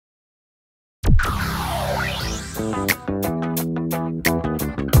I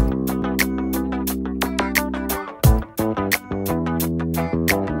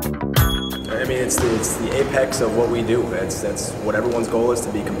mean, it's the apex of what we do. That's what everyone's goal is,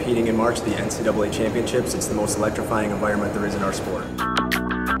 to be competing in March, the NCAA Championships. It's the most electrifying environment there is in our sport.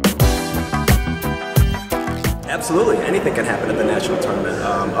 Absolutely, anything can happen at the national tournament.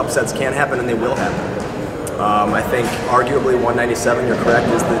 Upsets can happen, and they will happen. I think arguably 197, you're correct,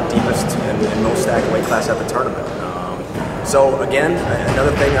 is the deepest and most stacked weight class at the tournament. So again,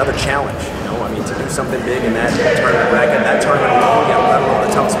 another challenge. I mean, to do something big in that tournament bracket, that tournament alone, let alone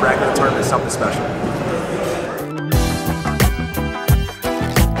the toughest bracket of the tournament, is something special.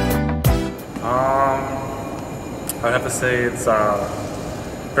 I'd have to say it's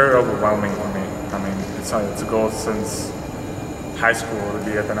very overwhelming for me. I mean, it's a goal since high school to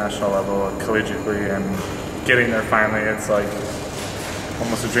be at the national level, collegiately, and getting there finally, it's like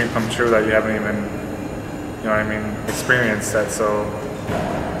almost a dream come true that you haven't even, experienced that. So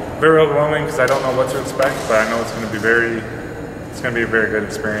very overwhelming because I don't know what to expect, but I know it's going to be a very good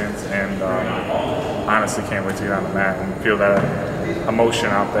experience, and honestly can't wait to get on the mat and feel that emotion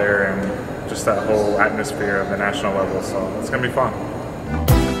out there and just that whole atmosphere of the national level. So it's going to be fun.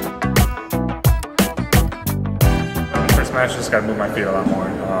 First match, just got to move my feet a lot more.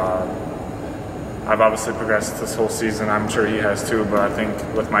 I've obviously progressed this whole season. I'm sure he has too, but I think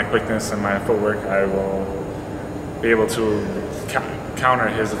with my quickness and my footwork, I will be able to counter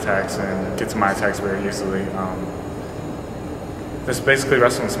his attacks and get to my attacks very easily. Just basically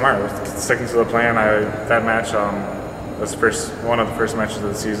wrestling smart, sticking to the plan. That match was one of the first matches of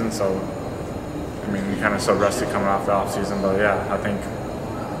the season, so I mean, we kind of so rusty coming off the off season, but yeah, I think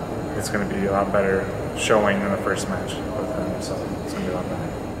it's going to be a lot better showing in the first match with him, so it's going to be a lot better.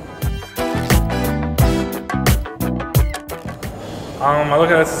 I look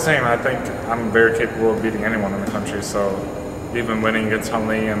at it the same. I think I'm very capable of beating anyone in the country, so even winning against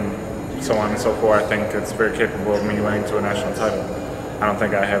Hunley and so on and so forth, I think it's very capable of me winning to a national title. I don't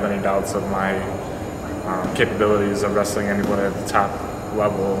think I have any doubts of my capabilities of wrestling anyone at the top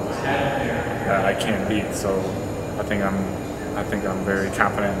level that I can't beat. So I think I'm very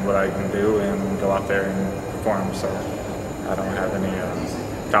confident in what I can do and go out there and perform. So I don't have any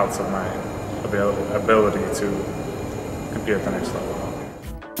doubts of my ability to compete at the next level.